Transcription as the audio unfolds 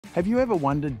Have you ever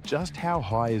wondered just how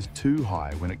high is too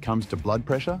high when it comes to blood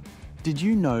pressure? Did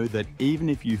you know that even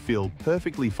if you feel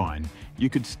perfectly fine, you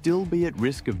could still be at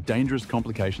risk of dangerous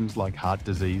complications like heart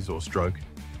disease or stroke?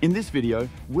 In this video,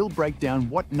 we'll break down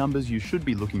what numbers you should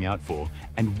be looking out for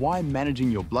and why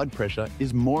managing your blood pressure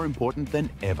is more important than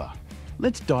ever.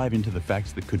 Let's dive into the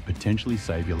facts that could potentially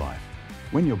save your life.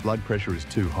 When your blood pressure is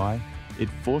too high, it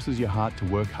forces your heart to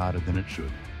work harder than it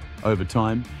should. Over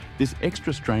time, this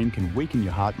extra strain can weaken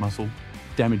your heart muscle,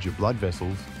 damage your blood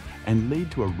vessels, and lead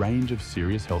to a range of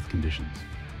serious health conditions.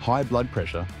 High blood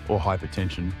pressure, or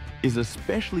hypertension, is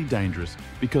especially dangerous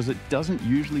because it doesn't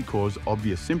usually cause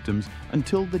obvious symptoms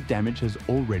until the damage has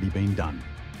already been done.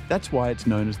 That's why it's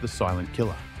known as the silent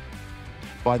killer.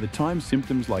 By the time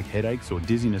symptoms like headaches or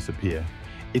dizziness appear,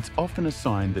 it's often a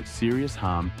sign that serious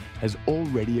harm has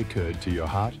already occurred to your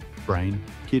heart, brain,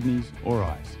 kidneys, or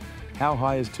eyes. How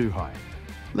high is too high?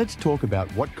 Let's talk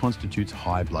about what constitutes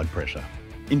high blood pressure.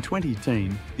 In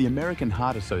 2010, the American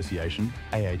Heart Association,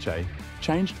 AHA,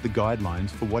 changed the guidelines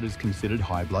for what is considered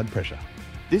high blood pressure.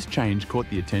 This change caught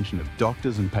the attention of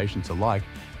doctors and patients alike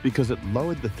because it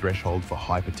lowered the threshold for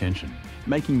hypertension,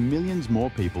 making millions more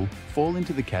people fall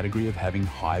into the category of having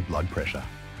high blood pressure.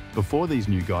 Before these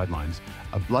new guidelines,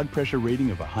 a blood pressure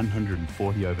reading of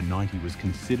 140/90 was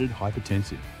considered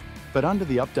hypertensive. But under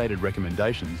the updated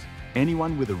recommendations,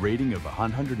 anyone with a reading of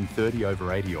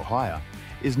 130/80 or higher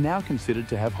is now considered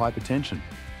to have hypertension.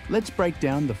 Let's break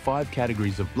down the 5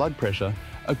 categories of blood pressure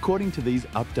according to these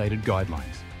updated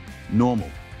guidelines. Normal.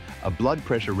 A blood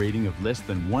pressure reading of less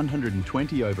than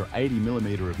 120/80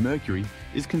 mm of mercury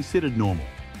is considered normal.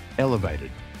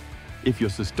 Elevated. If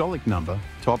your systolic number,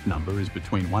 top number, is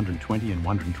between 120 and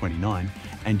 129,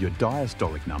 and your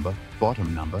diastolic number,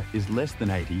 bottom number, is less than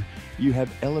 80, you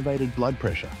have elevated blood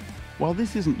pressure. While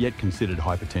this isn't yet considered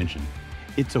hypertension,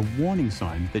 it's a warning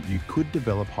sign that you could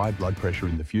develop high blood pressure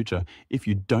in the future if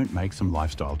you don't make some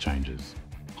lifestyle changes.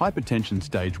 Hypertension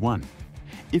stage 1.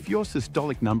 If your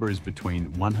systolic number is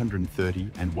between 130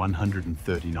 and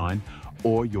 139,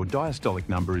 or your diastolic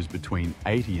number is between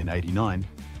 80 and 89,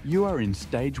 you are in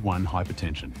stage 1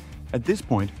 hypertension. At this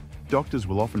point, doctors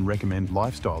will often recommend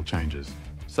lifestyle changes,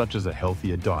 such as a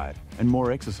healthier diet and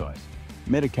more exercise.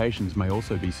 Medications may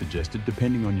also be suggested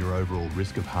depending on your overall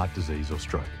risk of heart disease or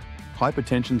stroke.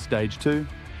 Hypertension stage 2.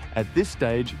 At this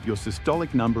stage, your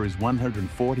systolic number is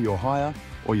 140 or higher,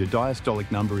 or your diastolic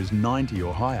number is 90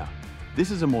 or higher. This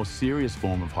is a more serious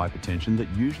form of hypertension that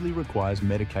usually requires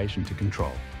medication to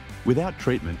control. Without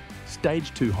treatment,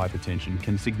 stage 2 hypertension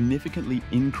can significantly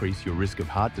increase your risk of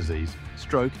heart disease,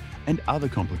 stroke, and other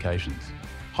complications.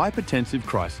 Hypertensive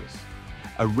crisis.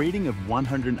 A reading of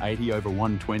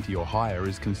 180/120 or higher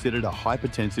is considered a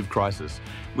hypertensive crisis,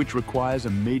 which requires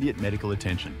immediate medical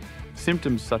attention.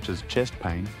 Symptoms such as chest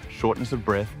pain, shortness of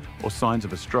breath, or signs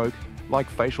of a stroke, like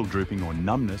facial drooping or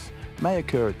numbness, may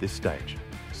occur at this stage.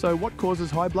 So what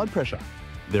causes high blood pressure?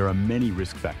 There are many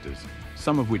risk factors,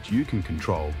 some of which you can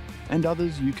control, and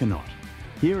others you cannot.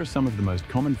 Here are some of the most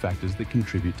common factors that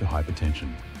contribute to hypertension.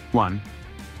 1.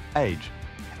 Age.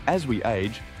 As we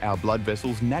age, our blood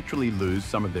vessels naturally lose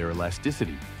some of their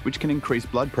elasticity, which can increase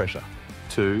blood pressure.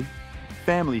 2.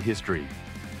 Family history.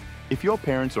 If your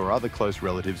parents or other close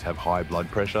relatives have high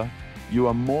blood pressure, you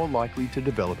are more likely to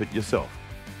develop it yourself.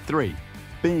 3.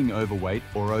 Being overweight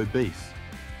or obese.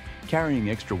 Carrying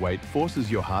extra weight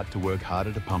forces your heart to work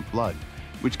harder to pump blood,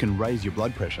 which can raise your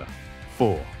blood pressure.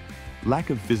 4. Lack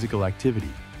of physical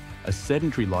activity. A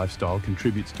sedentary lifestyle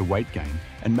contributes to weight gain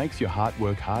and makes your heart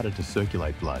work harder to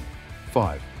circulate blood.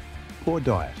 5. Poor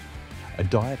diet. A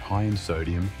diet high in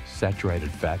sodium,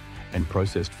 saturated fat, and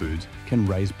processed foods can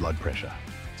raise blood pressure.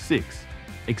 6.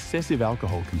 Excessive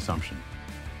alcohol consumption.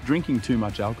 Drinking too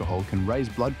much alcohol can raise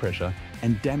blood pressure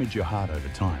and damage your heart over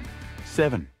time.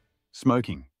 7.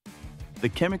 Smoking. The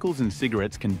chemicals in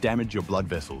cigarettes can damage your blood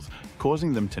vessels,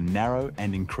 causing them to narrow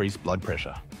and increase blood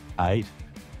pressure. 8.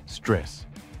 Stress.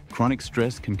 Chronic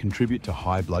stress can contribute to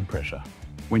high blood pressure.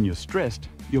 When you're stressed,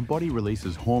 your body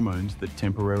releases hormones that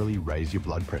temporarily raise your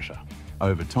blood pressure.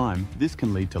 Over time, this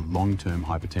can lead to long-term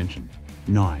hypertension.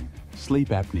 9. Sleep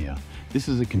apnea. This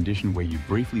is a condition where you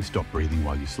briefly stop breathing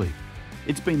while you sleep.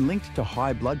 It's been linked to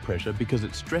high blood pressure because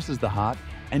it stresses the heart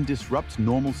and disrupts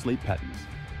normal sleep patterns.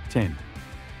 10.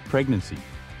 Pregnancy.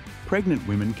 Pregnant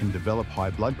women can develop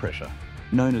high blood pressure,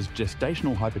 known as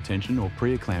gestational hypertension or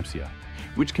preeclampsia,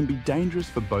 which can be dangerous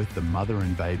for both the mother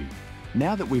and baby.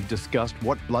 Now that we've discussed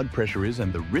what blood pressure is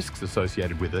and the risks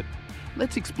associated with it,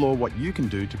 let's explore what you can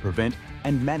do to prevent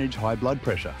and manage high blood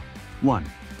pressure. 1.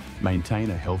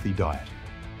 Maintain a healthy diet.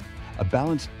 A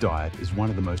balanced diet is one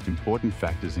of the most important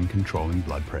factors in controlling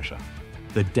blood pressure.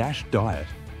 The DASH diet,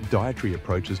 Dietary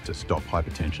Approaches to Stop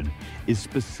Hypertension is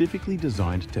specifically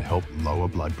designed to help lower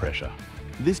blood pressure.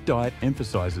 This diet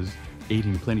emphasizes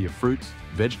eating plenty of fruits,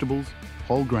 vegetables,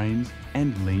 whole grains,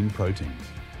 and lean proteins.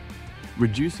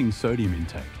 Reducing sodium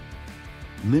intake.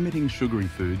 Limiting sugary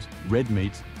foods, red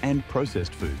meats, and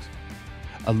processed foods.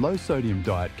 A low-sodium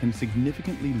diet can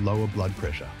significantly lower blood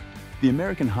pressure. The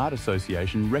American Heart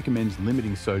Association recommends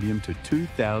limiting sodium to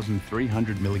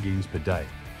 2,300 milligrams per day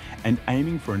and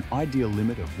aiming for an ideal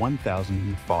limit of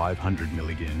 1,500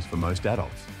 milligrams for most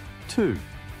adults. 2.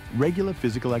 Regular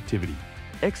physical activity.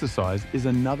 Exercise is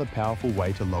another powerful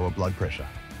way to lower blood pressure.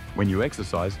 When you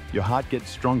exercise, your heart gets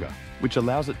stronger, which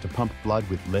allows it to pump blood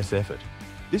with less effort.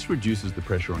 This reduces the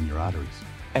pressure on your arteries.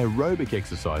 Aerobic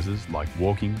exercises like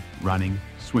walking, running,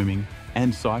 swimming,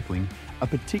 and cycling are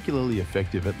particularly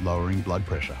effective at lowering blood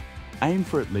pressure. Aim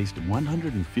for at least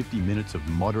 150 minutes of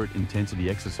moderate intensity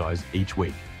exercise each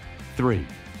week. 3.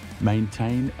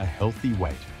 Maintain a healthy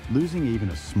weight. Losing even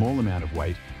a small amount of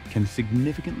weight can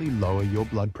significantly lower your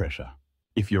blood pressure.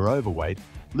 If you're overweight,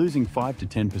 losing 5 to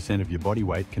 10% of your body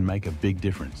weight can make a big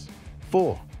difference.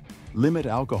 4. Limit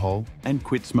alcohol and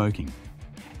quit smoking.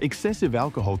 Excessive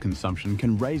alcohol consumption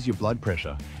can raise your blood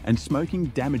pressure, and smoking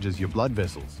damages your blood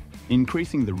vessels,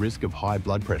 increasing the risk of high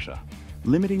blood pressure.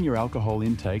 Limiting your alcohol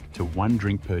intake to 1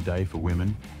 drink per day for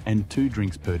women and 2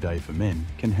 drinks per day for men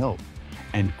can help,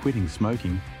 and quitting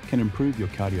smoking can improve your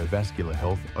cardiovascular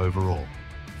health overall.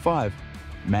 5.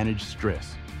 Manage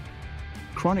stress.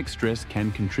 Chronic stress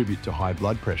can contribute to high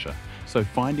blood pressure, so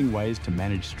finding ways to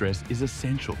manage stress is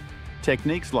essential.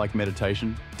 Techniques like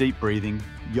meditation, deep breathing,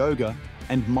 yoga,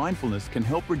 and mindfulness can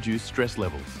help reduce stress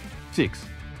levels. 6.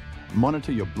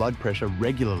 Monitor your blood pressure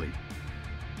regularly.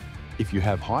 If you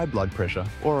have high blood pressure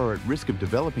or are at risk of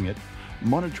developing it,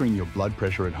 monitoring your blood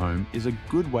pressure at home is a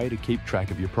good way to keep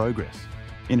track of your progress.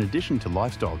 In addition to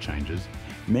lifestyle changes,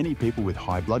 many people with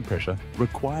high blood pressure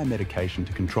require medication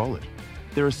to control it.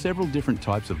 There are several different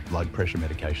types of blood pressure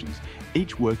medications,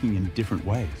 each working in different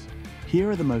ways. Here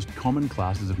are the most common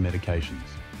classes of medications.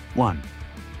 1.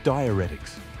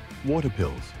 Diuretics. Water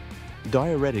pills.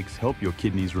 Diuretics help your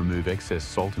kidneys remove excess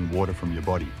salt and water from your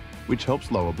body, which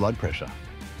helps lower blood pressure.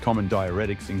 Common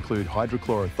diuretics include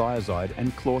hydrochlorothiazide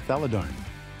and chlorthalidone.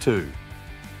 2.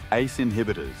 ACE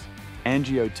inhibitors.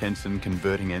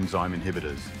 Angiotensin-converting enzyme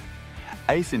inhibitors.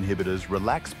 ACE inhibitors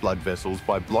relax blood vessels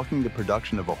by blocking the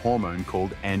production of a hormone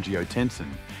called angiotensin,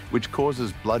 which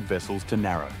causes blood vessels to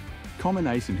narrow. Common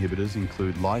ACE inhibitors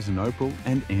include lisinopril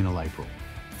and enalapril.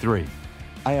 3.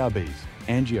 ARBs.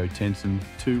 Angiotensin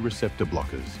II receptor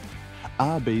blockers.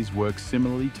 ARBs work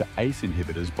similarly to ACE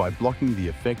inhibitors by blocking the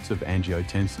effects of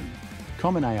angiotensin.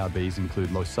 Common ARBs include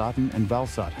losartan and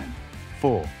valsartan.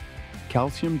 4.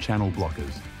 Calcium channel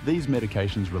blockers. These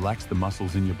medications relax the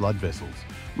muscles in your blood vessels,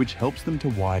 which helps them to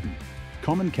widen.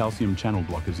 Common calcium channel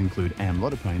blockers include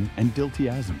amlodipine and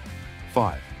diltiazem.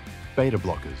 5. Beta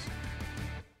blockers.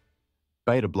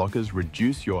 Beta blockers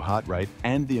reduce your heart rate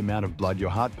and the amount of blood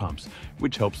your heart pumps,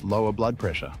 which helps lower blood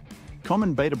pressure.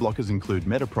 Common beta blockers include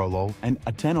metoprolol and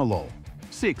atenolol.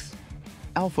 6.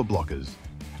 Alpha blockers.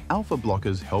 Alpha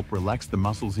blockers help relax the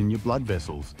muscles in your blood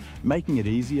vessels, making it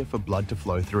easier for blood to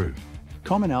flow through.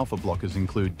 Common alpha blockers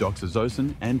include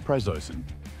doxazosin and prazosin.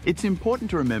 It's important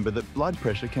to remember that blood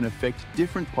pressure can affect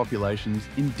different populations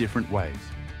in different ways.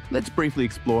 Let's briefly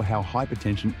explore how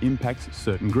hypertension impacts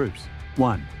certain groups.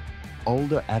 1.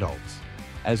 Older adults.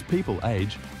 As people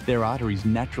age, their arteries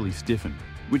naturally stiffen,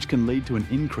 which can lead to an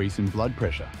increase in blood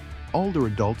pressure. Older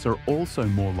adults are also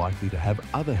more likely to have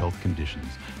other health conditions,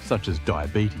 such as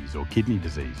diabetes or kidney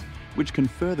disease, which can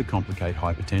further complicate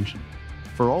hypertension.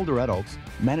 For older adults,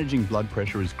 managing blood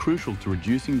pressure is crucial to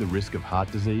reducing the risk of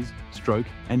heart disease, stroke,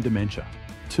 and dementia.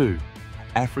 2.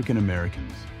 African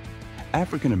Americans.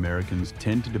 African Americans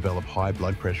tend to develop high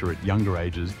blood pressure at younger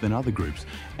ages than other groups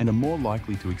and are more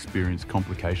likely to experience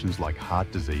complications like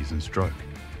heart disease and stroke.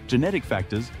 Genetic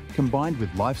factors, combined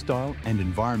with lifestyle and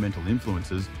environmental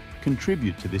influences,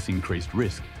 contribute to this increased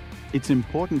risk. It's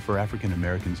important for African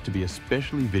Americans to be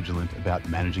especially vigilant about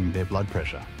managing their blood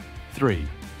pressure. 3.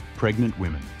 Pregnant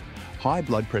women. High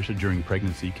blood pressure during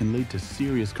pregnancy can lead to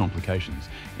serious complications,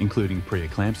 including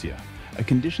preeclampsia, a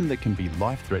condition that can be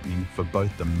life-threatening for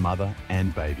both the mother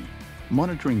and baby.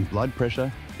 Monitoring blood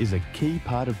pressure is a key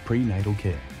part of prenatal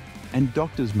care, and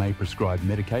doctors may prescribe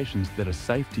medications that are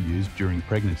safe to use during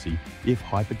pregnancy if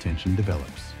hypertension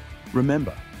develops.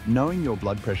 Remember, knowing your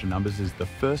blood pressure numbers is the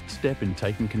first step in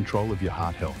taking control of your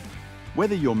heart health.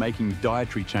 Whether you're making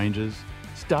dietary changes,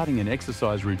 starting an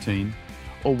exercise routine,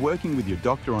 or working with your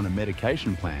doctor on a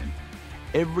medication plan,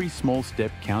 every small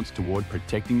step counts toward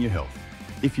protecting your health.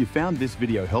 If you found this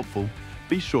video helpful,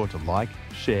 Be sure to like,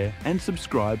 share and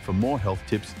subscribe for more health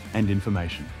tips and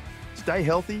information. Stay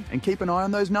healthy and keep an eye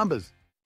on those numbers.